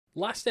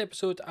Last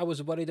episode, I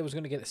was worried I was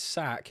going to get the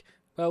sack.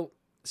 Well,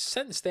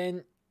 since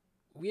then,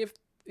 we have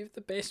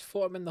the best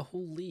form in the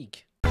whole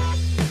league.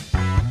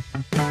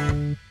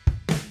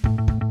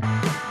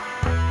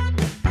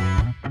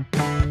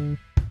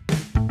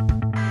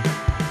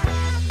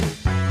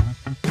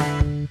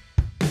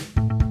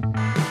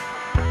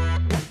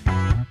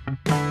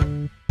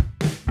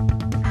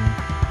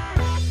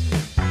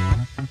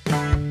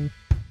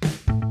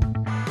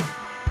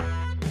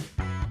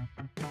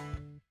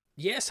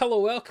 Yes, hello,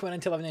 welcome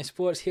into 11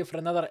 Sports here for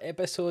another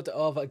episode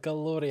of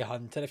Glory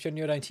Hunt. And if you're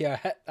new around here,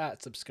 hit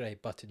that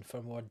subscribe button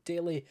for more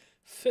daily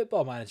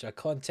Football Manager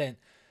content.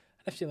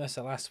 And if you missed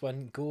the last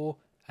one, go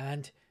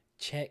and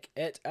check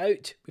it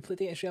out. We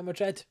played against Real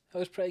Madrid. That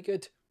was pretty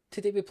good.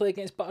 Today we play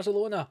against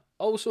Barcelona.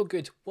 Also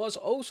good. What's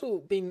also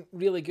been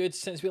really good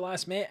since we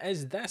last met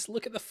is this.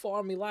 Look at the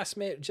form. We last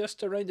met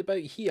just around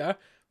about here,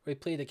 where we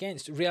played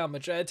against Real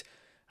Madrid.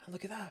 And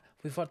look at that,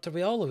 we've worked our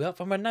way all the way up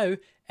and we're now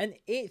in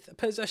 8th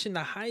position, the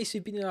highest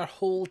we've been in our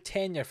whole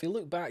tenure. If we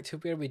look back to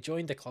where we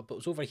joined the club, it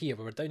was over here,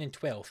 we were down in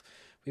 12th.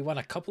 We won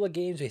a couple of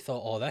games, we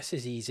thought, oh, this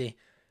is easy.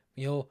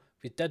 You know,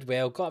 we did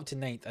well, got up to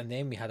 9th, and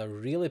then we had a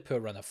really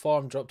poor run of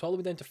form, dropped all the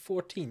way down to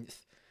 14th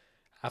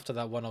after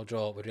that 1-0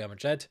 draw with Real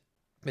Madrid.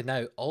 But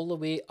now, all the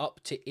way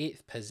up to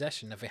 8th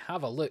position. If we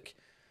have a look,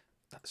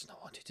 that's not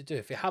what I wanted to do.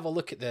 If we have a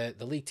look at the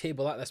league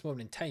table at this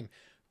moment in time,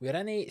 we're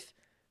in 8th.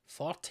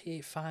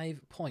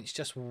 45 points,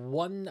 just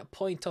 1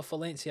 point off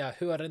Valencia,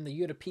 who are in the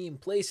European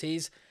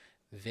places.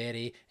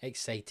 Very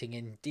exciting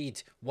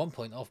indeed. 1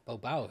 point off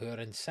Bilbao, who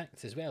are in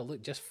 6th as well.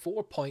 Look, just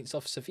 4 points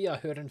off Sevilla,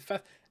 who are in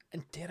 5th.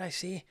 And dare I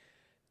say,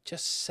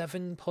 just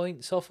 7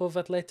 points off of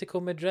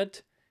Atletico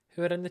Madrid,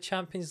 who are in the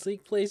Champions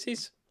League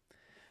places.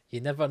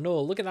 You never know.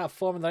 Look at that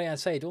form on the right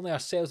hand side. Only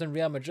ourselves and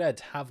Real Madrid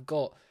have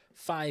got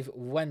 5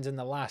 wins in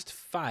the last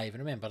 5. And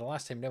remember, the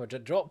last time Real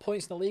Madrid dropped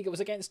points in the league, it was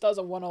against us,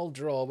 a 1-1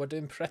 draw. We're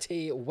doing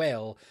pretty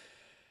well.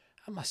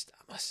 I must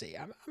say,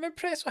 I'm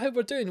impressed with how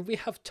we're doing. We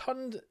have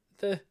turned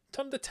the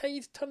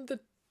tide, turned the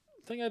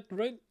thing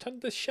around,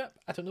 turned the ship.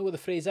 I don't know what the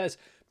phrase is,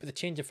 but the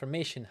change of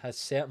formation has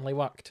certainly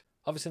worked.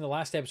 Obviously, in the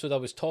last episode, I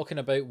was talking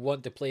about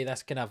wanting to play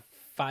this kind of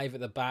 5 at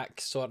the back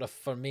sort of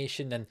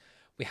formation, and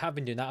we have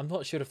been doing that. I'm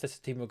not sure if this is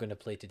the team we're going to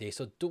play today,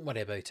 so don't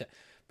worry about it.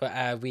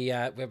 But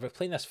we're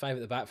playing this 5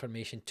 at the back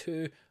formation,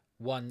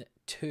 2-1-2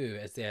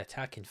 as the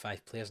attacking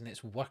 5 players, and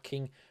it's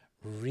working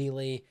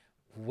really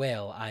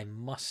well, I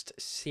must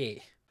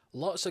say.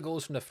 Lots of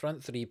goals from the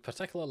front 3,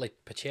 particularly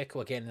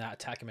Pacheco again in that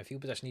attacking midfield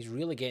position. He's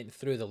really getting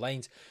through the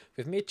lines.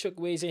 We've made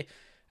Chukwueze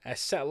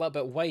sit a little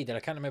bit wider. I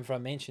can't remember if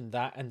I mentioned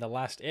that in the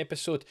last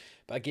episode,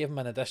 but I gave him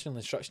an additional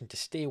instruction to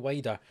stay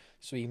wider,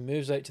 so he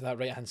moves out to that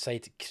right hand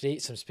side to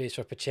create some space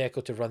for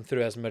Pacheco to run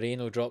through as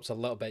Moreno drops a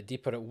little bit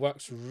deeper. It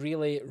works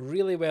really,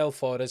 really well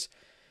for us,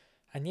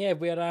 and yeah,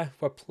 we're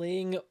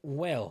playing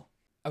well.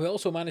 And we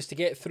also managed to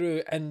get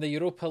through in the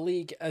Europa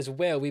League as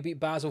well. We beat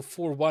Basel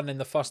 4-1 in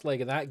the first leg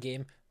of that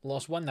game.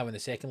 Lost 1 now in the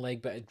second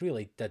leg, but it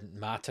really didn't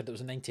matter. It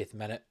was the 90th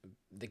minute.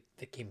 The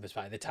game was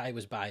by. The tie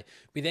was by.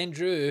 We then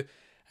drew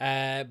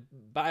Bayer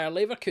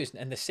Leverkusen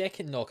in the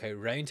second knockout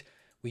round.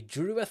 We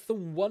drew with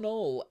them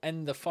 1-1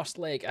 in the first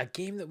leg, a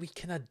game that we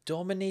kind of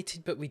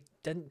dominated, but we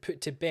didn't put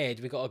to bed.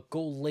 We got a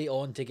goal late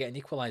on to get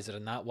an equaliser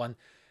in that one,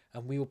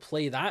 and we will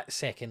play that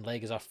second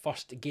leg as our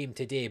first game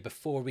today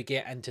before we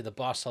get into the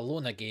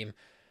Barcelona game.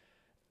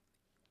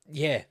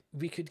 Yeah,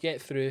 we could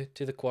get through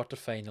to the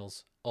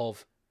quarterfinals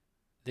of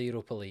the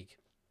Europa League.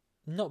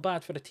 Not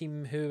bad for a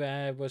team who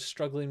was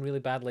struggling really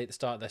badly at the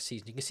start of this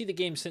season. You can see the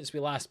games since we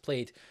last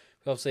played.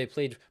 We obviously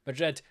played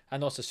Madrid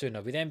and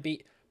Osasuna. We then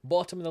beat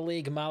bottom of the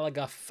league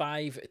Malaga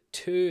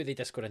 5-2. They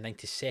just scored a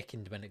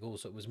 92nd minute goal,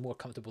 so it was more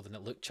comfortable than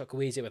it looked.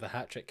 Chukwueze with a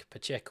hat-trick,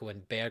 Pacheco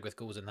and Berg with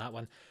goals in that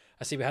one.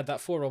 I see we had that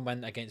 4-1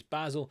 win against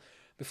Basel.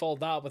 We followed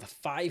that up with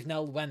a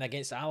 5-0 win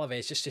against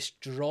Alaves, just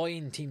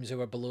destroying teams who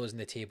were below us in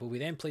the table. We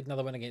then played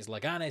another win against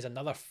Leganes,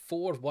 another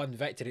 4-1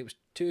 victory. It was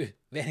 2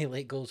 very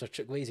late goals for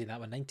Chukwueze in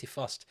that one,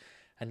 91st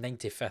and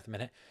 95th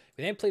minute.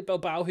 We then played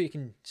Bilbao, who you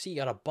can see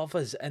are above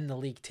us in the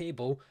league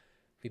table.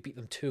 We beat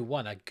them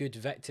 2-1, a good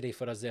victory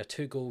for us there.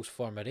 2 goals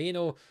for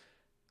Moreno.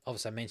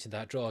 Obviously, I mentioned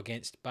that draw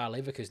against Bayer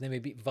Leverkusen. Then we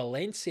beat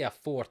Valencia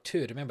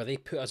 4-2. Remember, they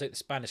put us out the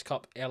Spanish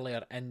Cup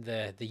earlier in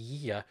the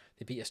year.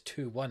 They beat us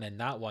 2-1 in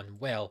that one.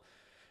 Well,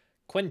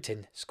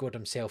 Quinten scored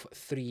himself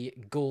 3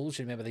 goals.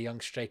 You remember the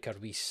young striker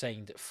we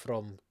signed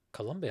from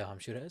Colombia, I'm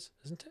sure it is,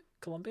 isn't it?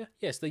 Colombia?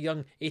 Yes, the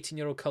young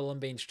 18-year-old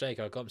Colombian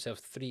striker got himself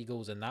 3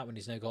 goals in that one.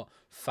 He's now got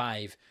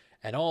 5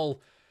 in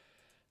all.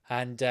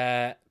 And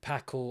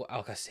Paco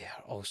Alcacer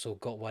also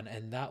got 1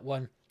 in that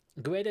one.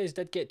 Guedes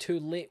did get 2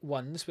 late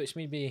ones, which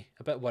made me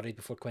a bit worried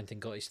before Quinten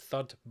got his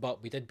 3rd,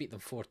 but we did beat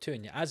them 4-2.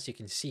 And as you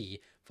can see,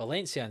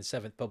 Valencia in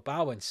 7th,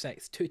 Bilbao in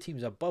 6th, 2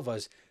 teams above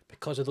us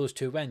because of those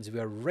 2 wins. We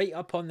are right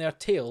up on their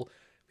tail.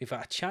 We've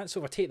got a chance to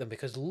overtake them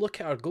because look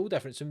at our goal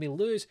difference. When we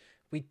lose,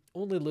 we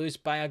only lose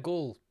by a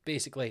goal,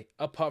 basically,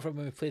 apart from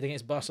when we played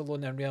against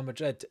Barcelona and Real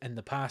Madrid in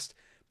the past.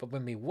 But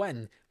when we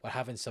win, we're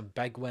having some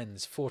big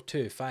wins.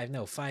 4-2, 5-0,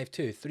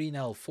 5-2,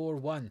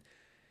 3-0, 4-1.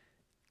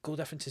 goal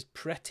difference is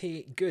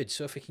pretty good.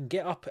 So if we can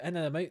get up in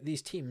and out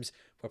these teams,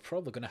 we're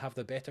probably going to have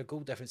the better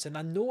goal difference. And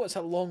I know it's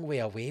a long way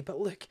away, but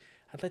look,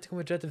 Atletico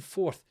Madrid in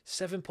 4th,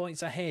 7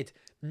 points ahead,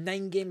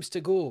 9 games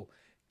to go.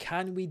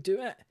 Can we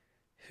do it?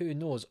 Who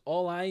knows?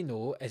 All I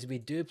know is we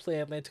do play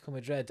Atletico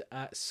Madrid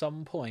at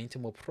some point,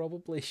 and we'll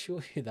probably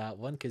show you that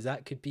one, because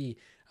that could be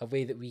a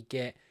way that we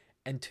get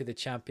into the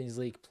Champions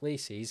League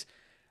places.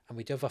 And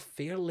we do have a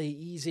fairly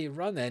easy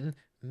run-in,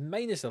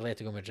 minus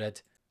Atletico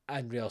Madrid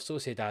and Real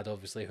Sociedad,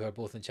 obviously, who are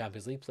both in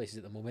Champions League places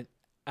at the moment,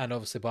 and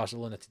obviously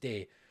Barcelona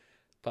today.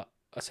 But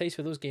aside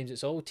for those games,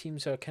 it's all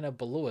teams who are kind of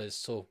below us.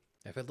 So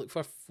if I look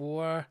for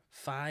 4,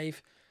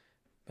 5,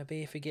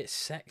 maybe if we get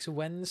 6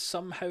 wins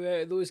somehow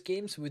out of those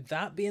games, would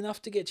that be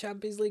enough to get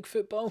Champions League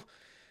football?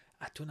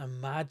 I don't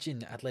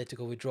imagine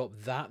Atletico would drop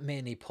that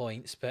many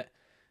points, but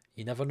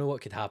you never know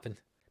what could happen.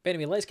 But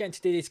anyway, let's get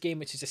into today's game,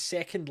 which is the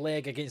second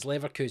leg against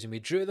Leverkusen. We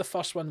drew the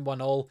first one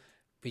 1-1.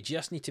 We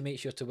just need to make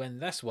sure to win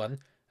this one,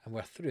 and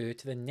we're through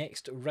to the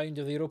next round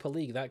of the Europa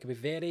League. That could be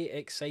very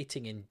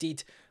exciting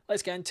indeed.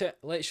 Let's get into it.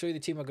 Let's show you the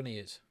team we're going to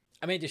use.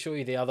 I meant to show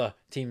you the other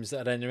teams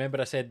that are in. Remember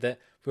I said that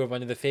we were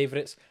one of the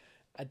favourites?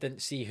 I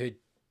didn't see who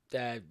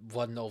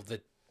won all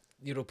the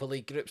Europa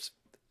League groups.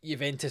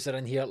 Juventus are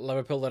in here,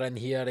 Liverpool are in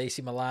here,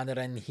 AC Milan are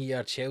in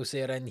here,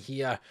 Chelsea are in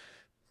here.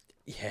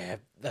 Yeah,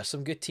 there's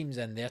some good teams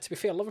in there. To be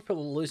fair, Liverpool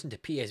are losing to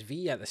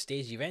PSV at this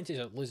stage. Juventus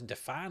are losing to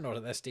Feyenoord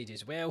at this stage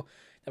as well.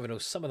 Never know,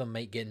 some of them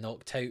might get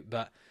knocked out,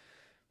 but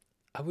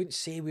I wouldn't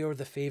say we were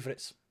the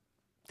favourites.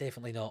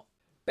 Definitely not.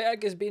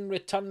 Berg has been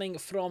returning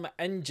from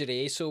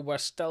injury, so we're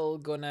still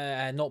going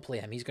to not play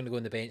him. He's going to go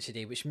on the bench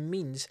today, which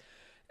means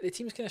the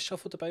team's kind of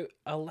shuffled about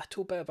a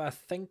little bit, but I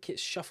think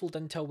it's shuffled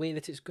into a way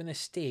that it's going to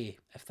stay,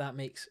 if that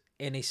makes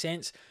any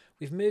sense.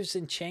 We've moved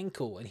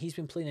Zinchenko, and he's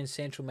been playing in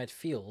central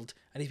midfield,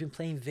 and he's been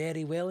playing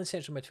very well in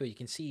central midfield. You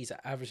can see he's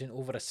averaging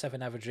over a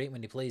 7 average rate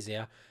when he plays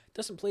there.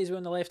 Doesn't play as well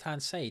on the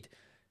left-hand side.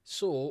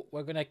 So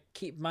we're going to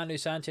keep Manu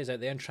Sanchez out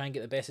there and try and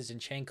get the best of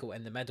Zinchenko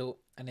in the middle,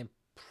 and then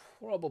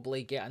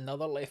probably get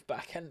another left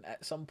back in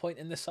at some point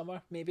in the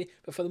summer, maybe.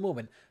 But for the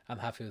moment, I'm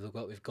happy with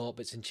what we've got.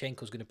 But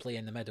Zinchenko's going to play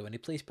in the middle, and he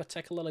plays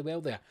particularly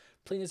well there.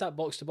 Playing as that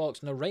box-to-box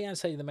on the right-hand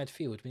side of the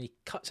midfield, when he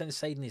cuts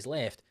inside and he's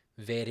left,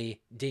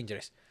 very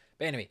dangerous.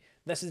 But anyway,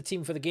 this is the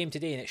team for the game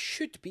today, and it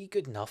should be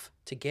good enough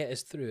to get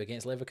us through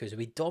against Leverkusen.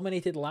 We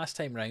dominated last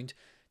time round,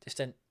 just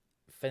didn't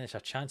finish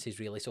our chances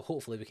really, so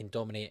hopefully we can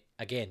dominate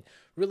again.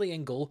 Really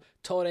in goal,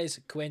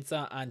 Torres,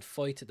 Cuenca and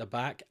Foyt at the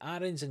back,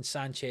 Aarons and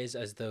Sanchez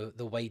as the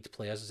wide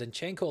players,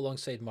 Zinchenko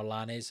alongside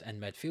Morlanes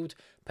in midfield,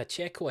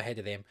 Pacheco ahead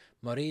of them,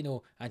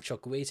 Moreno and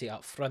Chukwueze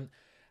up front.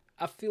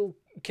 I feel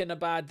kind of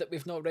bad that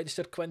we've not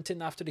registered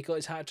Quinton after he got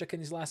his hat-trick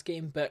in his last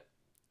game, but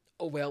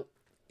oh well,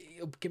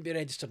 he can be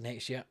registered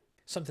next year.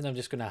 Something I'm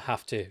just going to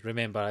have to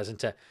remember,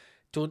 isn't it?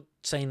 Don't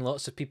sign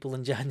lots of people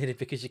in January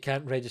because you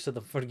can't register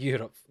them for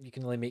Europe. You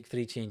can only make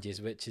 3 changes,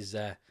 which is,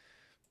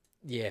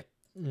 yeah,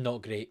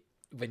 not great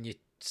when you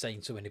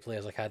sign so many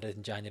players like I did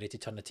in January to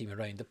turn the team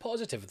around. The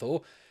positive,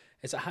 though,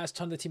 is it has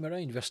turned the team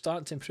around. We're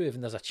starting to improve,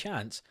 and there's a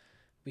chance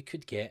we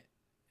could get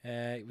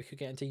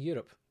into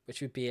Europe,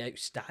 which would be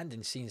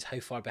outstanding, seeing how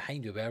far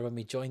behind we were when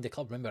we joined the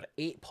club. Remember,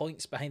 8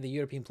 points behind the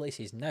European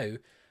places. Now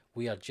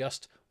we are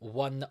just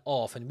 1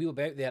 off, and we will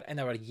be out there in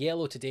our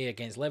yellow today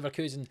against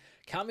Leverkusen.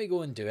 Can we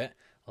go and do it?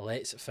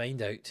 Let's find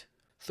out.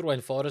 Throw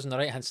in for us on the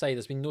right hand side.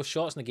 There's been no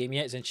shots in the game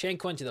yet.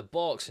 Zinchenko into the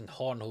box, and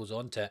Horn holds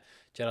on to it.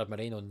 Gerard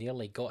Moreno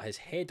nearly got his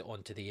head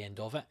onto the end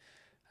of it,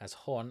 as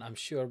Horn, I'm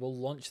sure, will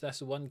launch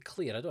this one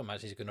clear. I don't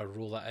imagine he's going to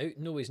roll it out.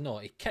 No, he's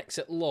not. He kicks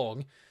it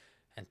long,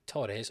 and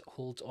Torres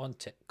holds on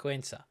to it.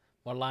 Cuenca.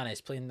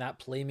 Morlanes playing that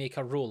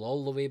playmaker role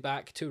all the way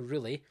back to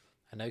Rulli,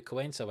 and now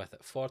Cuenca with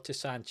it. Forward to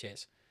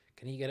Sanchez.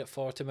 Can he get it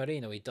forward to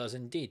Moreno? He does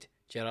indeed.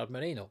 Gerard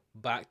Moreno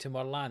back to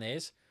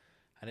Morlanes,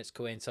 and it's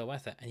Cuenca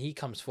with it. And he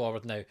comes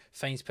forward now,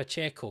 finds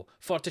Pacheco.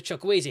 Forward to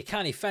Chukwueze.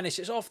 Can he finish?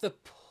 It's off the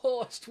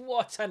post.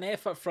 What an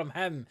effort from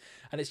him.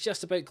 And it's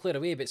just about clear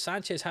away, but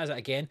Sanchez has it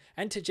again.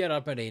 Into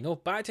Gerard Moreno.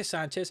 Back to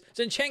Sanchez.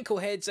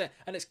 Zinchenko heads it,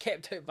 and it's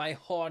kept out by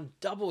Horn.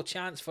 Double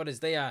chance for us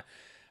there.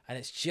 And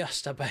it's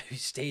just about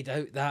stayed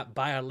out that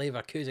Bayer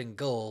Leverkusen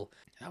goal.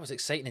 That was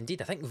exciting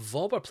indeed. I think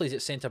Vauber plays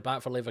at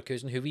centre-back for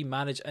Leverkusen, who we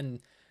manage in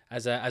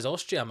as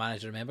Austria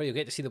manager. Remember, you'll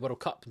get to see the World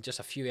Cup in just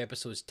a few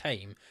episodes'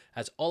 time,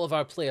 as all of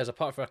our players,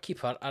 apart from our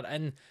keeper, are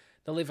in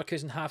the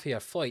Leverkusen half here.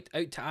 Foyt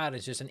out to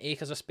Aarons, just an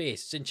acres of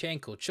space.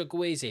 Zinchenko,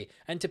 Chukwueze,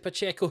 into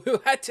Pacheco, who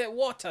hit it.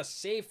 What a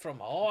save from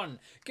Horn.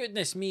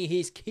 Goodness me,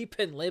 he's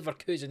keeping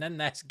Leverkusen in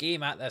this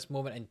game at this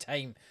moment in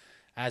time,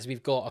 as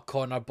we've got a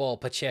corner ball.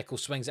 Pacheco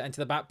swings it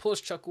into the back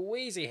post.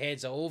 Chukwueze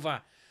heads it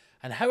over.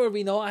 And how are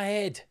we not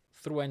ahead?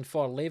 Throw in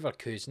for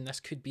Leverkusen.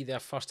 This could be their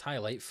first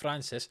highlight.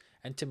 Francis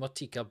into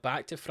Motika.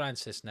 Back to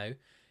Francis now.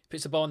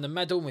 Puts the ball in the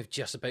middle, and we've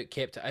just about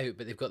kept it out,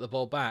 but they've got the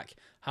ball back.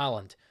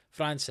 Haaland,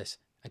 Francis,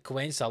 and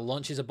Cuenca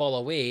launches the ball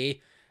away,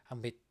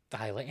 and the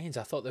highlight ends.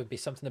 I thought there would be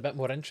something a bit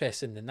more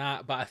interesting than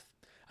that, but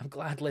I'm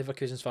glad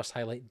Leverkusen's first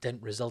highlight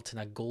didn't result in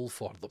a goal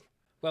for them.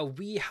 Well,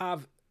 we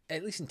have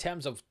at least in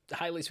terms of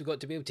highlights we got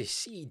to be able to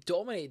see,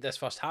 dominated this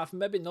first half.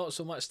 Maybe not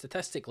so much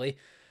statistically,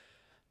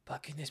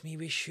 but goodness me,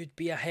 we should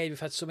be ahead. We've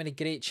had so many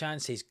great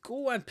chances.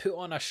 Go and put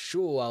on a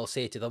show, I'll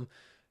say to them,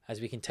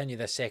 as we continue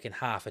this second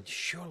half. And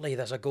surely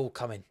there's a goal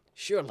coming.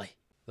 Surely.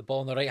 The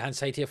ball on the right-hand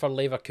side here for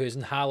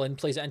Leverkusen. Haaland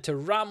plays it into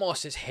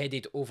Ramos. It's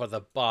headed over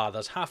the bar.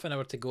 There's half an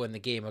hour to go in the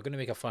game. We're going to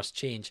make a first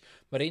change.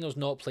 Moreno's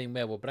not playing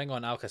well. We'll bring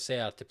on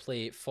Alcacer to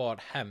play for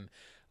him.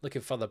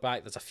 Looking further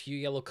back, there's a few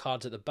yellow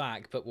cards at the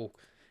back, but we'll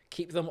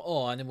keep them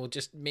on and we'll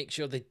just make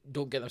sure they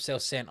don't get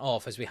themselves sent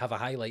off as we have a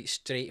highlight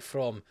straight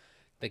from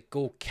the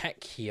goal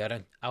kick here.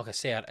 And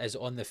Alcacer is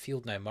on the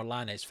field now.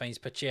 Morlanes finds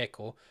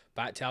Pacheco.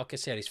 Back to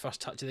Alcacer. His first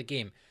touch of the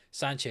game.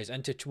 Sanchez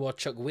into toward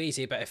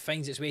Chukwueze, but it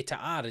finds its way to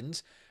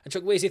Aarons. And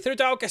Chukwueze through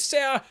to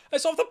Alcacer.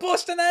 It's off the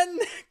post and in.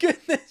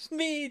 Goodness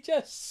me,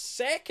 just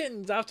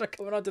seconds after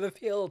coming onto the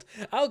field,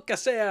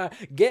 Alcacer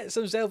gets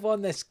himself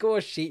on the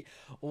score sheet.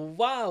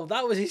 Wow,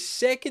 that was his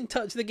second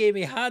touch of the game.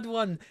 He had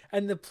one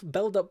in the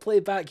build-up play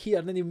back here,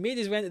 and then he made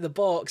his way into the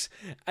box.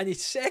 And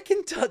his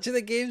second touch of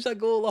the game's a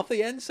goal off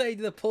the inside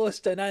of the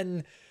post and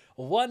in.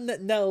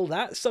 1-0,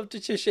 that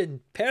substitution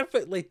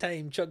perfectly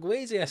timed.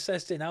 Chukwueze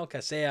assisting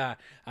Alcacer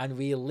and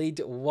we lead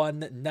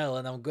 1-0,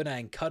 and I'm going to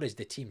encourage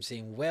the team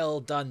saying, well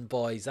done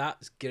boys,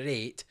 that's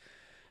great.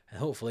 And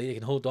hopefully they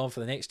can hold on for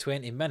the next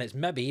 20 minutes,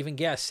 maybe even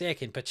get a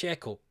second.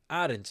 Pacheco,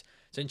 Aarons,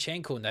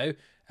 Zinchenko now,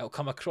 it'll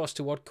come across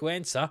toward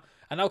Cuenca,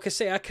 and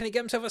Alcacer, can he get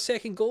himself a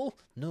second goal?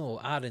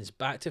 No, Aarons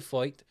back to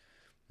Foyt,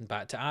 and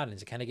back to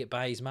Aarons. Can he get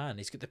by his man?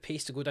 He's got the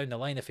pace to go down the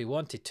line if he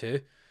wanted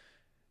to.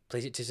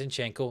 Plays it to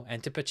Zinchenko,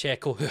 into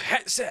Pacheco, who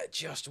hits it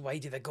just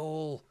wide of the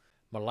goal.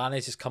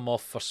 Morlanes has come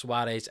off for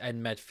Suarez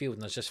in midfield,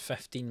 and there's just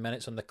 15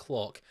 minutes on the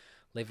clock.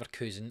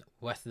 Leverkusen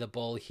with the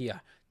ball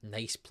here.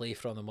 Nice play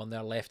from them on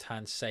their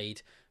left-hand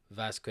side.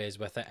 Vasquez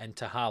with it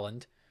into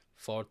Haaland.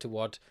 Forward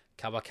toward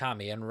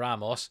Kawakami and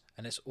Ramos,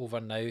 and it's over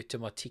now to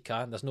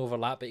Motika. There's no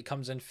overlap, but he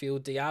comes in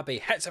field.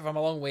 Diaby hits it from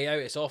a long way out.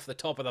 It's off the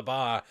top of the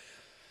bar.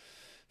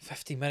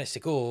 15 minutes to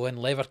go, and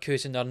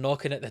Leverkusen are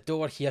knocking at the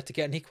door here to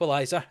get an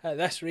equaliser. At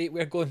this rate,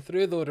 we're going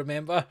through though,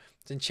 remember.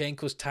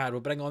 Zinchenko's tired.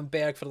 We'll bring on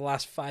Berg for the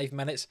last 5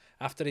 minutes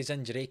after his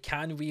injury.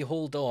 Can we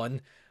hold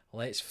on?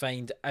 Let's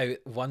find out.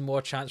 One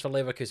more chance for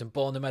Leverkusen.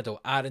 Ball in the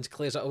middle. Aarons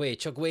clears it away.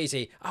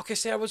 Chukwueze.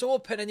 Alcacer was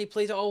open and he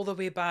played it all the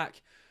way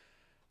back.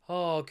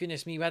 Oh,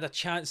 goodness me, we had a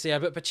chance there,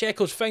 but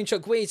Pacheco's found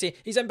Chukwueze.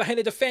 He's in behind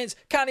the defence.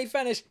 Can he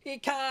finish? He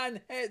can.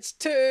 It's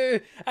 2.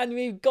 And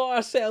we've got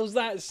ourselves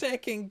that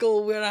second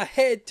goal. We're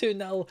ahead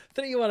 2-0.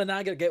 3-1 in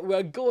aggregate.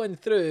 We're going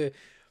through.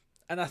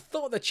 And I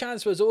thought the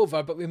chance was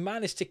over, but we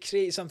managed to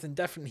create something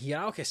different here.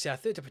 Alcacer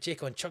through to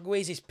Pacheco, and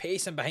Chukwueze's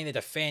pacing behind the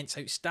defence.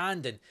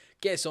 Outstanding.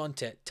 Gets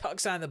onto it.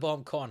 Tucks in the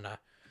bottom corner.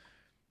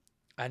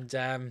 And,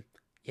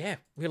 yeah,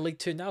 we're League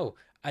 2 now.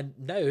 And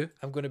now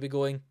I'm going to be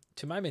going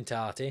to my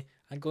mentality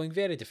and going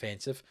very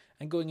defensive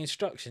and going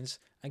instructions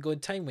and going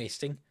time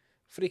wasting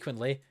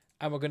frequently,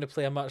 and we're going to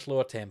play a much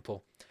lower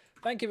tempo.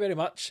 Thank you very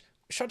much.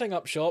 Shutting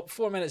up shop,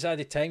 4 minutes at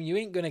a time. You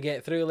ain't going to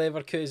get through,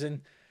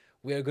 Leverkusen.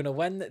 We're going to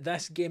win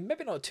this game.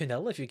 Maybe not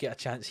 2-0 if you get a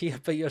chance here,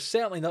 but you're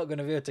certainly not going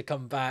to be able to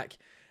come back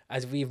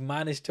as we've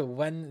managed to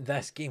win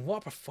this game.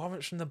 What a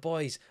performance from the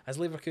boys as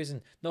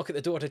Leverkusen knock at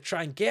the door to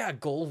try and get a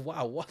goal.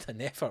 Wow, what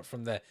an effort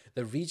from the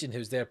region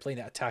who's there playing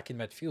at attacking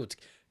midfield.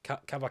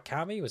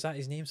 Kawakami, was that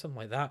his name? Something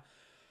like that.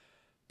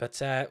 But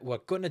we're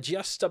going to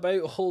just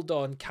about hold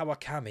on.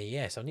 Kawakami,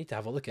 yes, I'll need to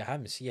have a look at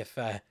him, see if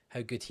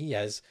how good he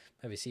is.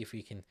 Maybe see if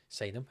we can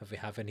sign him if we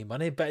have any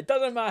money. But it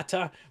doesn't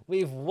matter.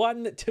 We've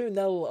won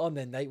 2-0 on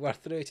the night. We're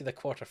through to the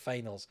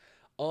quarterfinals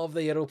of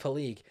the Europa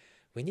League.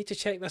 We need to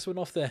check this one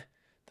off the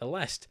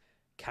list.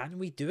 Can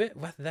we do it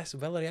with this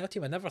Villarreal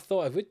team? I never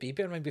thought it would be.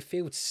 Bear in mind we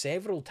failed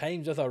several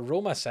times with our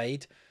Roma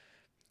side.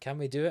 Can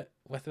we do it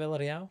with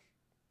Villarreal?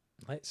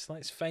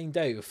 Let's find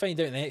out. We'll find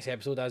out in the next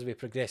episode as we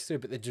progress through.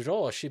 But the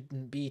draw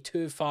shouldn't be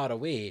too far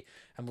away,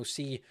 and we'll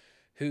see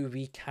who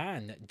we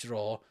can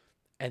draw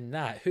in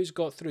that. Who's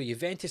got through?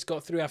 Juventus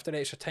got through after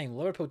extra time.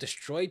 Liverpool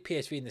destroyed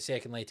PSV in the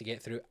second leg to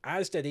get through,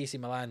 as did AC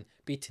Milan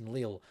beating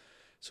Lille.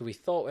 So we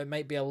thought it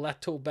might be a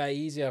little bit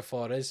easier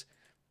for us.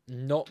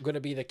 Not going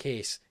to be the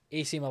case.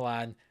 AC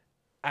Milan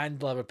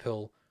and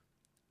Liverpool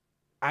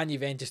and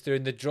Juventus through,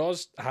 and the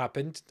draws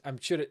happened. I'm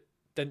sure it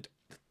didn't.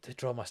 The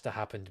draw must have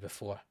happened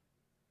before.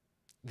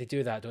 They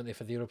do that, don't they,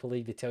 for the Europa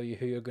League? They tell you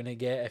who you're going to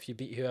get if you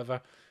beat whoever.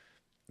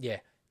 Yeah.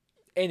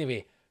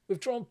 Anyway, we've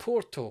drawn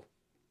Porto,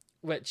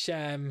 which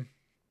I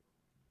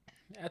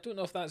don't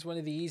know if that's one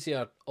of the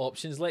easier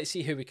options. Let's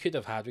see who we could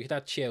have had. We could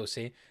have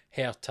Chelsea,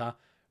 Hertha,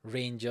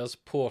 Rangers,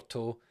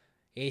 Porto,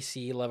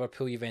 AC,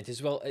 Liverpool, Juventus.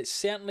 Well, it's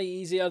certainly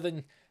easier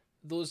than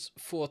those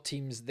 4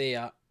 teams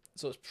there.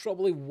 So it's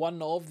probably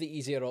one of the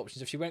easier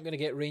options. If you weren't going to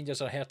get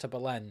Rangers or Hertha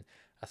Berlin,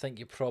 I think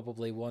you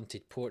probably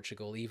wanted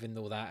Portugal, even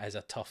though that is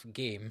a tough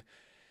game.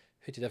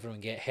 Who did everyone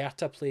get?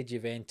 Hertha played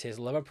Juventus,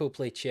 Liverpool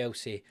played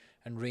Chelsea,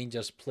 and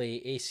Rangers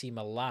play AC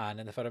Milan.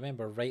 And if I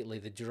remember rightly,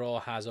 the draw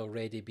has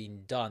already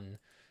been done.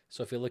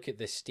 So if we look at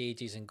the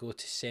stages and go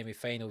to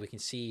semi-final, we can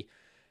see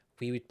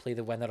we would play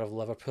the winner of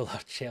Liverpool or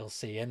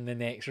Chelsea in the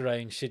next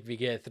round should we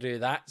get through.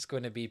 That's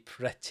going to be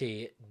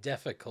pretty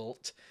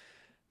difficult.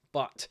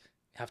 But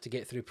we have to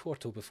get through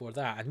Porto before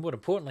that. And more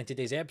importantly,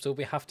 today's episode,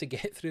 we have to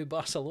get through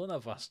Barcelona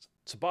first.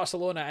 So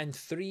Barcelona in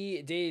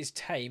 3 days'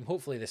 time.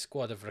 Hopefully the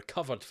squad have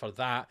recovered for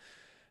that.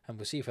 And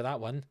we'll see for that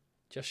one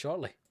just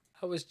shortly.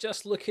 I was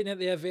just looking at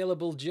the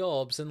available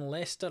jobs, and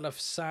Leicester have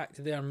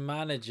sacked their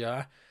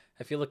manager.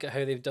 If you look at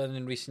how they've done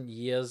in recent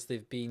years,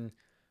 they've been,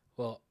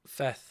 what,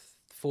 5th,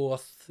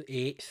 4th,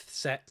 8th,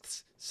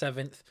 6th,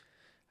 7th.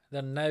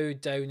 They're now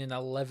down in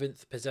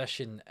 11th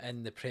position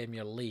in the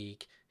Premier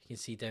League. You can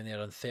see down there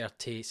on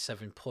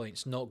 37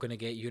 points. Not going to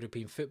get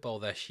European football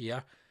this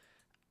year.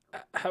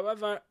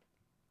 However,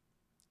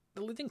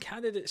 the leading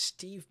candidate,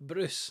 Steve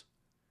Bruce,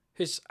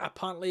 who's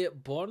apparently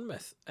at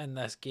Bournemouth in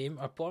this game,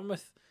 or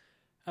Bournemouth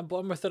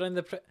are in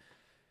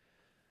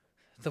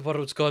the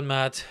world's gone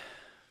mad.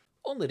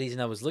 Only reason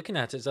I was looking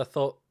at it is I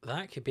thought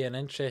that could be an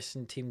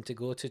interesting team to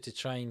go to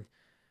try and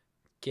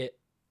get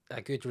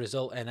a good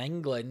result in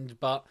England,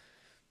 but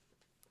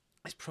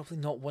it's probably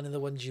not one of the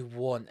ones you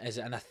want, is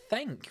it? And I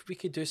think we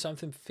could do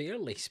something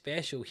fairly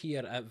special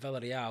here at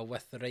Villarreal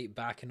with the right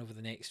backing over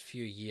the next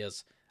few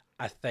years.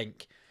 I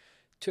think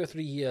 2 or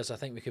 3 years, I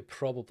think we could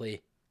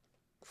probably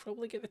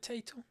get the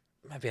title.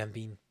 Maybe I'm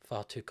being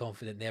far too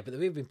confident there, but the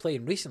way we've been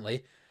playing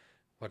recently,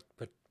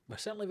 we're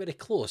certainly very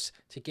close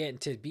to getting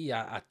to be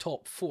a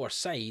top 4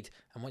 side.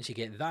 And once you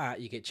get that,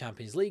 you get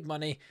Champions League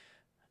money,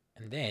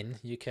 and then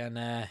you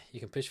can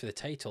push for the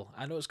title.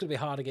 I know it's going to be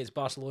hard against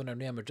Barcelona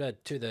and Real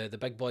Madrid, two the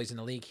big boys in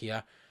the league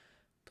here,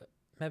 but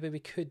maybe we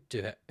could do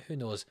it. Who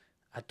knows?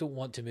 I don't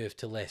want to move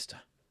to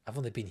Leicester. I've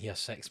only been here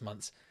 6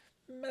 months.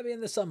 Maybe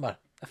in the summer,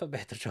 if a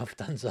better job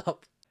turns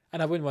up.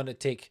 And I wouldn't want to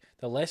take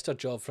the Leicester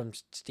job from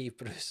Steve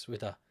Bruce,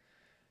 would I?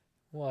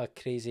 What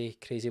a crazy,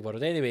 crazy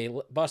world. Anyway,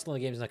 Barcelona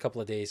game's in a couple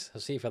of days.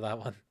 I'll see you for that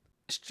one.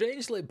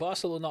 Strangely,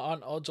 Barcelona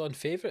aren't odds-on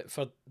favourite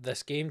for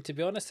this game. To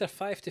be honest, they're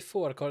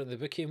 5-4 according to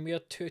the bookie, and we are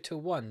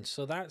 2-1.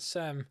 So that's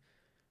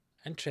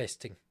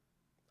interesting.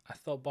 I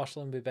thought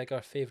Barcelona would be bigger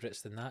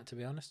favourites than that, to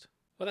be honest.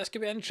 Well, this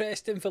could be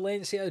interesting.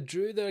 Valencia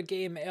drew their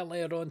game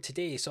earlier on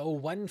today, so a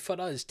win for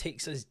us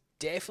takes us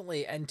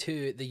definitely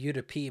into the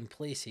European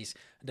places.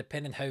 And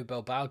depending how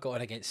Bilbao got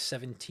on against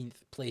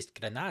 17th placed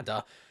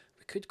Granada,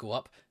 we could go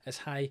up as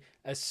high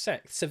as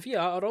 6th. Sevilla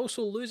are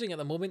also losing at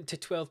the moment to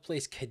 12th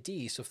place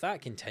Cadiz, so if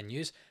that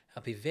continues,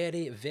 it'll be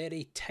very,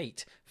 very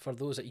tight for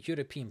those at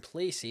European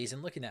places.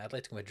 And looking at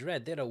Atletico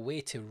Madrid, they're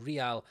away to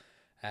Real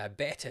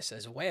Betis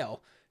as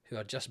well, who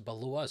are just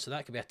below us, so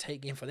that could be a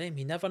tight game for them.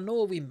 You never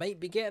know, we might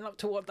be getting up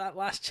toward that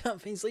last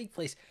Champions League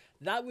place.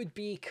 That would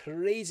be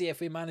crazy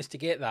if we managed to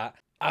get that.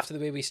 After the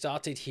way we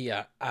started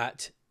here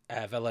at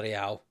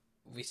Villarreal,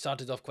 we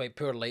started off quite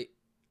poorly,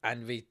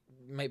 and we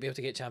might be able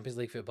to get Champions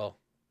League football.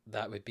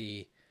 That'd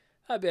be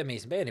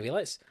amazing. But anyway,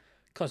 let's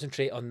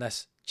concentrate on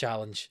this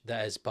challenge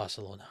that is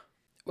Barcelona.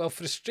 Well,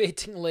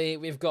 frustratingly,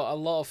 we've got a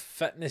lot of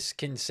fitness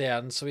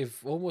concerns, so we've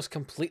almost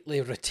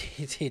completely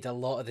rotated a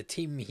lot of the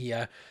team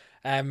here.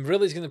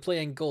 Ruli's going to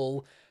play in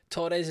goal.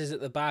 Torres is at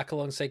the back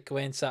alongside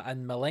Cuenca,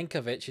 and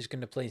Milenkovic is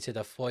going to play instead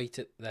of Foyt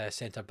at the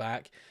centre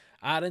back.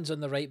 Aaron's on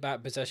the right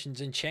back position.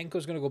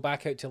 Zinchenko's going to go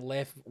back out to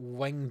left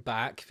wing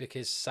back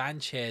because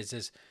Sanchez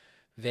is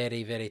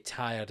very, very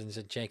tired and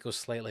Zinchenko's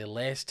slightly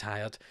less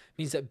tired.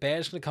 Means that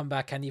Berg's going to come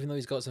back in even though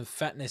he's got some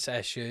fitness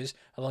issues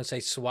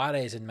alongside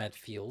Suarez in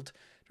midfield.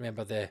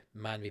 Remember the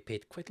man we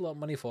paid quite a lot of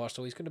money for,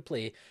 so he's going to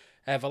play.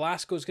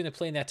 Velasco's going to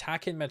play in the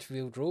attacking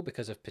midfield role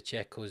because of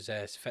Pacheco's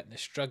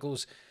fitness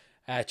struggles.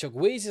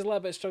 Chukwueze is a little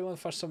bit struggling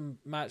for some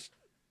match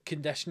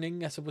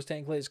conditioning, I suppose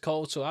technically it's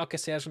called, so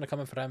Alcacer's going to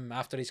come in for him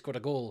after he scored a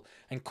goal,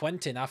 and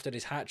Quinton, after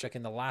his hat-trick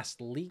in the last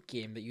league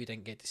game that you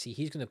didn't get to see,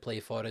 he's going to play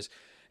for us,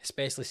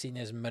 especially seeing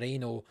as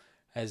Moreno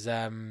has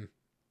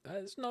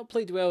not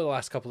played well the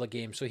last couple of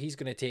games, so he's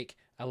going to take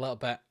a little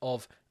bit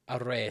of a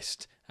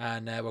rest,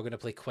 and we're going to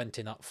play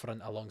Quinton up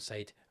front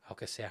alongside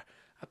Alcacer.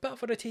 A bit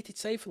of a rotated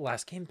side for the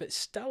last game, but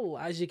still,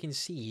 as you can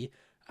see,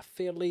 a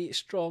fairly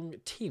strong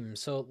team,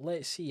 so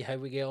let's see how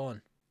we get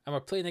on. And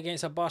we're playing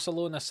against a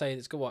Barcelona side.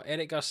 It's got what?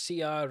 Eric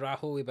Garcia,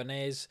 Raúl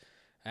Ibanez,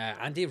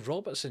 Andy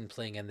Robertson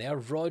playing in there.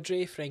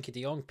 Rodri, Frenkie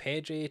de Jong,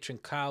 Pedri,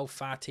 Trincao,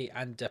 Fati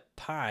and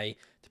Depay.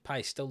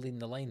 Depay still leading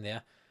the line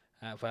there,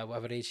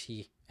 whatever age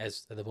he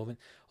is at the moment.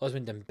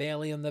 Osman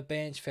Dembele on the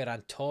bench.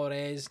 Ferran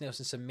Torres,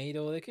 Nelson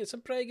Semedo. They get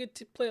some pretty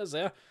good players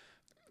there.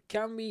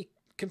 Can we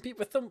compete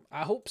with them?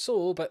 I hope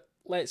so, but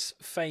let's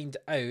find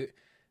out.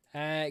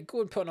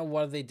 Go and put on a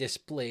worthy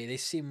display. They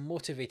seem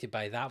motivated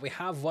by that. We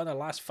have won our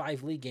last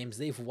 5 league games.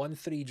 They've won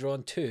 3,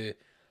 drawn 2.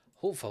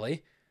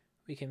 Hopefully,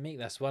 we can make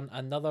this one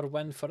another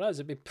win for us.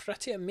 It'd be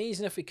pretty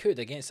amazing if we could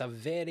against a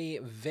very,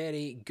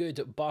 very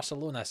good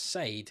Barcelona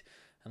side.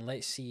 And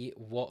let's see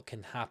what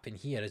can happen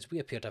here as we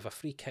appear to have a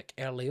free kick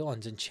early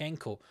on.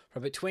 Zinchenko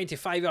from about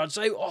 25 yards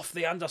out off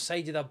the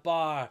underside of the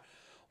bar.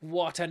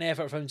 What an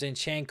effort from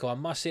Zinchenko. I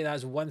must say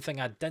that's one thing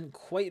I didn't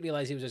quite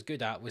realise he was as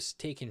good at, was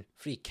taking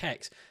free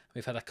kicks.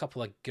 We've had a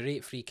couple of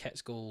great free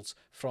kicks goals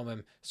from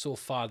him so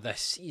far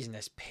this season,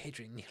 as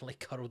Pedri nearly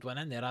curled one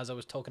in there as I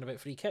was talking about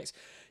free kicks.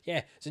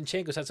 Yeah,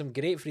 Zinchenko's had some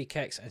great free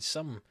kicks, and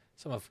some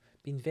have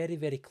been very,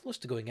 very close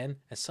to going in,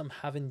 and some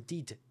have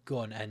indeed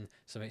gone in.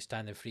 Some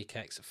outstanding free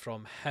kicks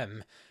from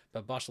him.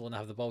 But Barcelona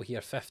have the ball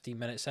here 15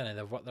 minutes in, and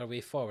they've worked their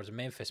way forwards.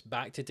 Memphis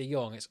back to De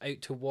Jong. It's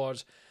out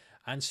towards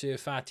Ansu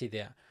Fati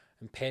there.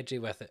 And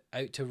Pedri with it.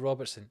 Out to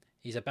Robertson.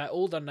 He's a bit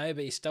older now,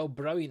 but he's still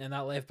brilliant in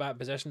that left-back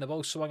position. The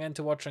ball swung in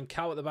towards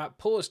Trincao at the back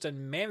post,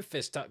 and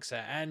Memphis tucks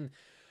it in.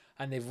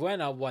 And they've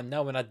went up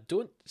 1-0, and I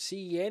don't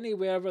see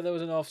anywhere where there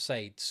was an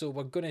offside. So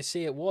we're going to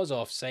say it was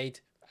offside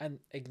and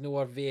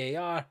ignore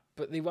VAR,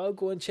 but they will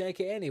go and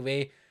check it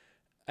anyway.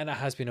 And it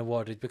has been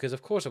awarded because,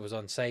 of course, it was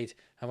onside.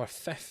 And we're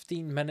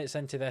 15 minutes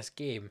into this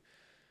game.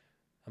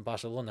 And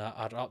Barcelona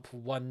are up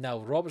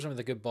 1-0. Robertson with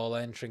a good ball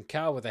in.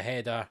 Trincao with a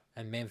header.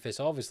 And Memphis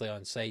obviously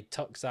onside.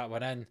 Tucks that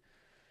one in.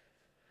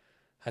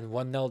 And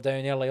 1-0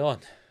 down early on.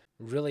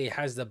 Really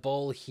has the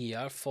ball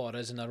here for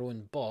us in our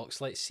own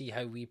box. Let's see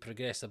how we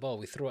progress the ball.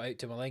 We throw it out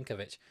to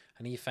Milenkovic.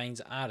 And he finds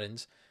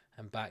Aarons.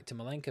 And back to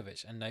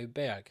Milenkovic. And now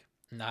Berg.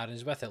 And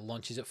Aarons with it,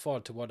 launches it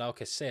forward toward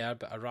Alcacer,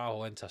 but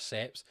Araujo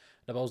intercepts.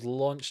 The ball's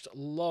launched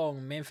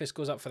long. Memphis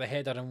goes up for the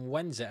header and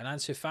wins it. And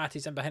Ansu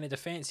Fati's in behind the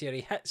defence here.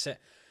 He hits it.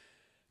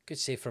 Good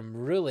save from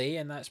Rulli,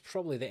 and that's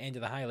probably the end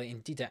of the highlight.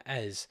 Indeed it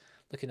is.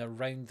 Looking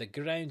around the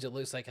grounds, it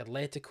looks like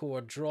Atletico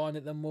are drawn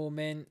at the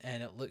moment,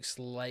 and it looks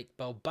like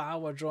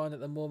Bilbao are drawn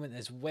at the moment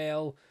as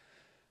well.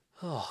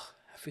 Oh,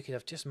 if we could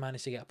have just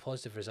managed to get a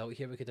positive result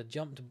here, we could have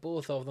jumped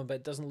both of them, but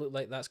it doesn't look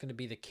like that's going to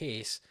be the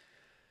case.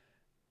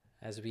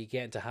 As we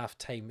get into half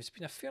time, it's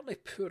been a fairly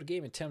poor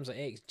game in terms of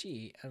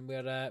XG, and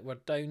we're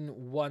down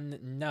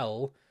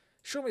 1-0.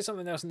 Show me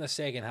something else in the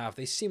second half.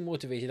 They seem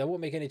motivated. I won't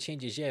make any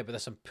changes yet, but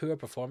there's some poor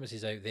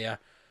performances out there.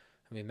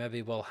 I mean,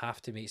 maybe we'll have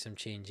to make some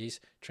changes.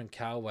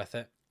 Trincao with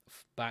it,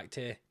 back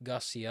to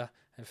Garcia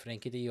and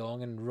Frenkie de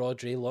Jong, and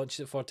Rodri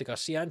launches it forward to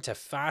Garcia and to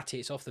Fati.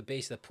 It's off the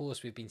base of the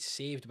post. We've been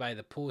saved by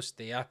the post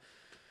there,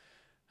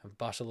 and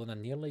Barcelona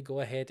nearly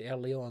go ahead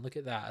early on. Look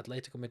at that,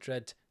 Atletico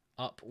Madrid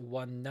up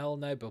 1-0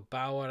 now.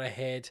 Bilbao are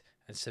ahead,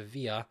 and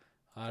Sevilla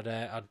are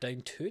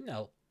down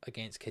 2-0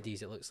 against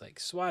Cadiz, it looks like.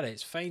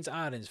 Suarez finds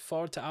Aarons,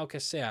 forward to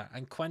Alcacer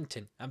and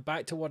Quinten, and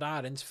back toward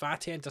Aarons.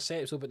 Fati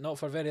intercepts, but not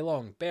for very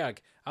long.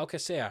 Berg,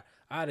 Alcacer,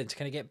 Aarons,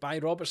 can he get by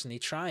Robertson? He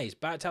tries.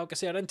 Back to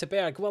Alcacer, into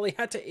Berg. Will he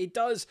hit it? He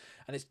does,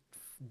 and it's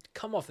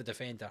come off the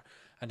defender,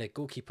 and the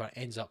goalkeeper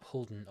ends up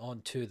holding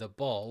on to the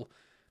ball.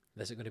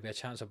 This is going to be a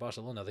chance for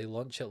Barcelona. They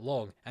launch it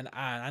long, and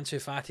Ansu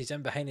Fati's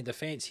in behind the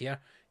defence here.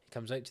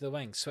 Comes out to the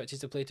wing,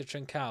 switches the play to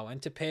Trincao,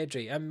 into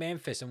Pedri and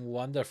Memphis, and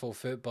wonderful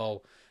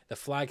football. The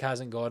flag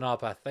hasn't gone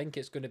up. I think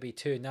it's going to be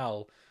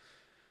 2-0.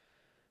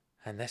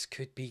 And this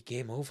could be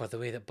game over the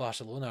way that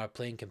Barcelona are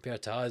playing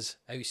compared to us.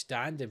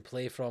 Outstanding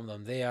play from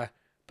them there.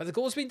 But the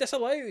goal's been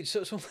disallowed,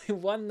 so it's only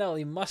 1-0.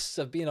 He must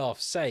have been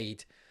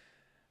offside.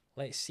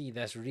 Let's see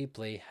this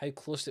replay. How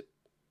close it...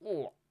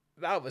 Oh,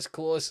 that was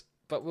close.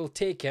 But we'll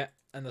take it.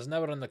 And there's an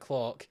hour on the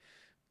clock.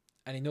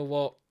 And you know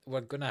what?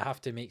 We're going to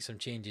have to make some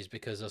changes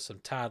because there's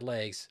some tired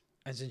legs.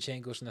 And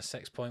Zinchenko's in a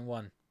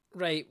 6.1.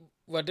 Right,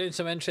 we're doing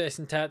some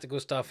interesting tactical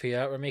stuff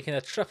here. We're making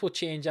a triple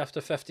change after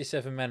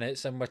 57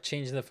 minutes, and we're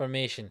changing the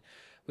formation.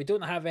 We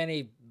don't have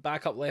any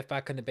backup left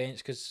back on the bench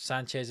because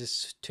Sanchez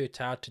is too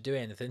tired to do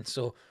anything.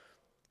 So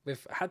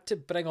we've had to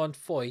bring on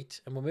Foyt,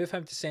 and we'll move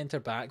him to centre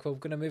back. We're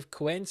going to move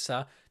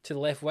Cuenca to the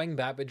left wing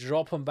back, but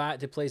drop him back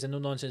to play as a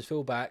no-nonsense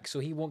full back, so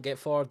he won't get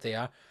forward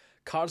there.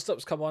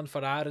 Karsdorp's come on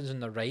for Aarons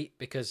on the right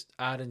because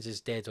Aarons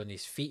is dead on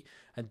his feet,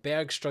 and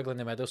Berg's struggling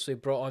in the middle, so he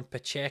brought on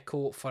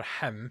Pacheco for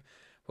him.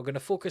 We're going to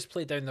focus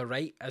play down the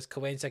right as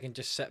Cuenca can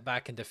just sit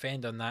back and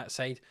defend on that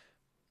side.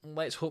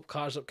 Let's hope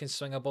Karsdorp can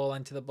swing a ball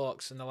into the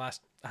box in the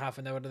last half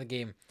an hour of the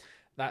game.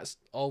 That's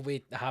all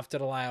we have to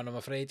rely on, I'm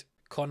afraid.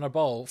 Corner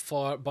ball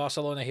for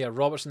Barcelona here.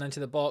 Robertson into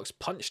the box,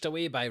 punched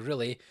away by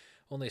Rulli,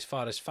 only as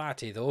far as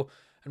Fati though.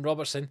 And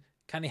Robertson,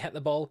 can he hit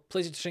the ball?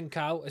 Plays it to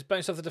Trincao. It's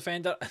bounced off the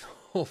defender and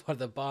over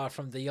the bar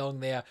from De Jong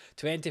there.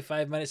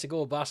 25 minutes to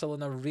go.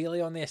 Barcelona really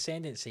on the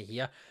ascendancy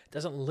here.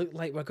 Doesn't look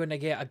like we're going to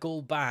get a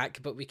goal back,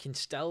 but we can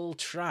still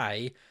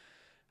try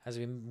as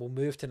we'll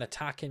move to an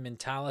attacking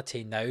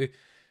mentality now.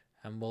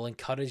 And we'll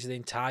encourage the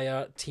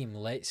entire team.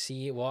 Let's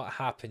see what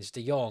happens.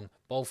 De Jong,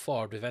 ball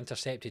forward. We've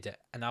intercepted it.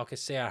 And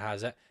Alcacer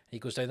has it. He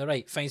goes down the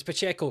right. Finds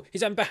Pacheco.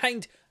 He's in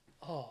behind.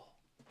 Oh.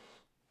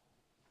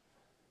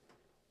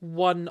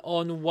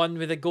 1-on-1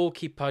 with the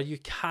goalkeeper. You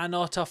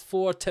cannot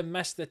afford to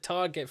miss the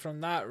target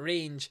from that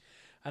range.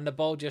 And the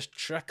ball just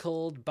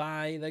trickled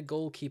by the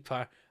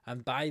goalkeeper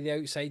and by the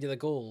outside of the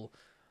goal.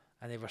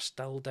 And they were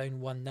still down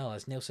 1-0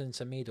 as Nelson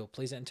Semedo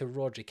plays it into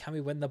Rodri. Can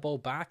we win the ball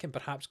back and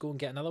perhaps go and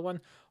get another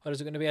one? Or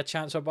is it going to be a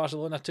chance for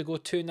Barcelona to go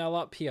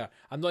 2-0 up here?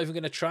 I'm not even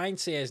going to try and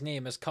say his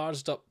name as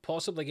Karsdorp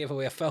possibly gave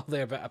away a foul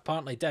there, but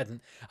apparently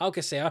didn't.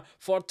 Alcacer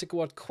forward to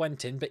toward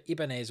Quinten, but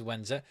Ibanez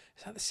wins it.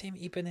 Is that the same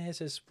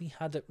Ibanez as we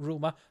had at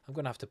Roma? I'm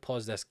going to have to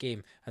pause this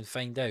game and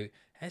find out.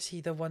 Is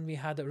he the one we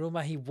had at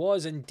Roma? He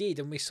was indeed,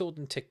 and we sold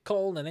him to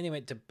Köln, and then he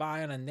went to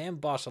Bayern and then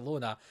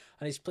Barcelona,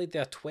 and he's played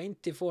there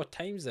 24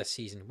 times this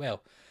season.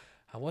 Well,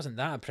 I wasn't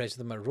that impressed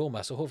with him at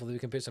Roma, so hopefully we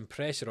can put some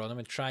pressure on him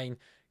and try and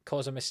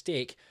cause a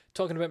mistake.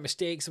 Talking about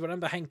mistakes, we're in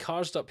behind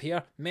Karsdorp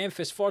here.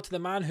 Memphis forward to the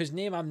man whose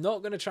name I'm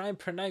not going to try and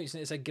pronounce,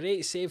 and it's a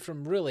great save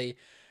from Rulli,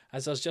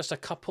 as there's just a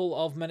couple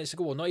of minutes to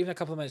go. Well, not even a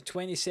couple of minutes,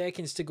 20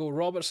 seconds to go.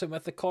 Robertson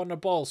with the corner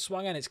ball.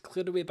 Swung in, it's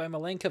cleared away by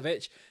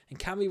Milenkovic. And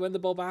can we win the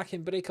ball back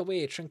and break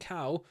away?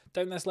 Trincao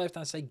down this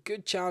left-hand side.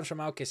 Good challenge from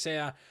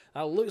Alcacer.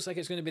 That looks like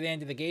it's going to be the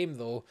end of the game,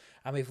 though.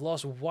 And we've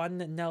lost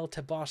 1-0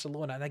 to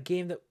Barcelona in a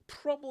game that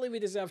probably we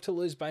deserve to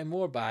lose by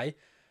more by.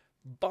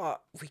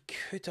 But we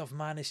could have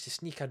managed to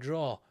sneak a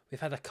draw. We've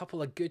had a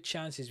couple of good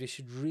chances we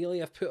should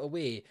really have put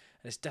away.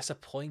 And it's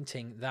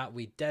disappointing that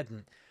we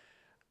didn't.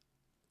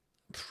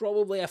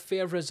 Probably a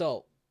fair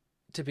result,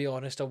 to be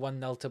honest, a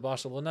 1-0 to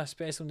Barcelona,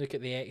 especially when you look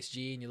at the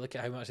XG and you look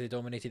at how much they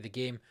dominated the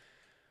game.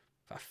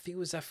 But I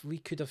feel as if we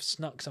could have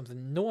snuck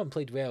something. No one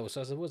played well,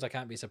 so I suppose I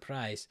can't be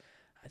surprised.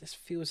 I just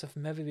feel as if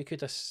maybe we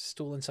could have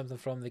stolen something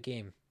from the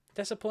game.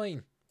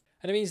 Disappointing.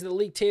 And it means the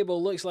league table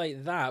looks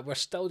like that. We're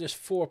still just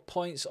 4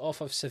 points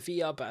off of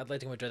Sevilla, but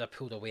Atletico Madrid are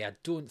pulled away. I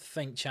don't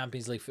think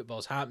Champions League football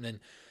is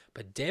happening,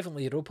 but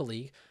definitely Europa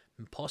League.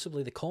 And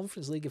possibly the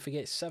Conference League if we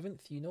get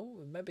 7th, you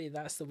know. Maybe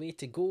that's the way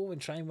to go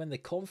and try and win the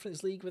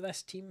Conference League with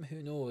this team.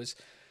 Who knows?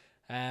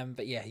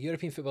 But yeah,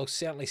 European football is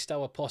certainly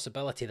still a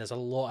possibility. There's a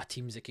lot of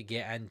teams that could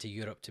get into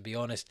Europe, to be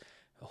honest.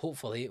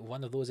 Hopefully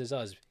one of those is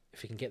us,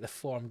 if we can get the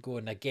form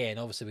going again.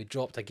 Obviously we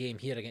dropped a game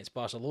here against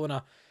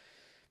Barcelona.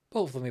 But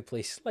hopefully we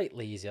play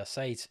slightly easier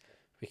sides.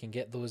 We can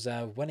get those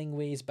winning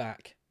ways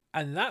back.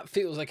 And that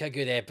feels like a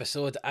good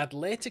episode.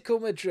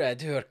 Atletico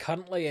Madrid, who are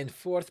currently in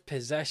 4th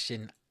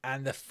position,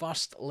 and the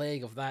first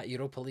leg of that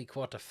Europa League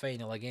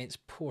quarter-final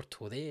against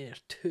Porto. They're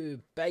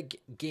 2 big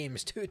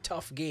games, 2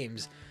 tough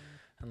games.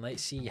 And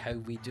let's see how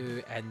we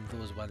do in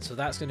those ones. So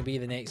that's going to be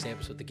the next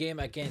episode. The game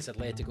against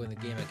Atletico and the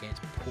game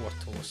against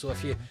Porto. So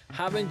if you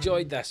have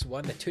enjoyed this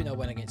one, the 2-0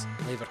 win against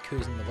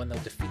Leverkusen, the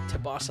 1-0 defeat to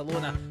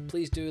Barcelona,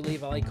 please do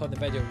leave a like on the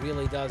video. It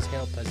really does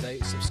help us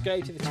out.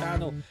 Subscribe to the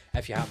channel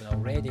if you haven't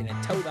already. And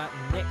until that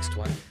next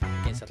one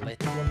against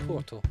Atletico and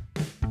Porto,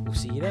 we'll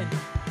see you then.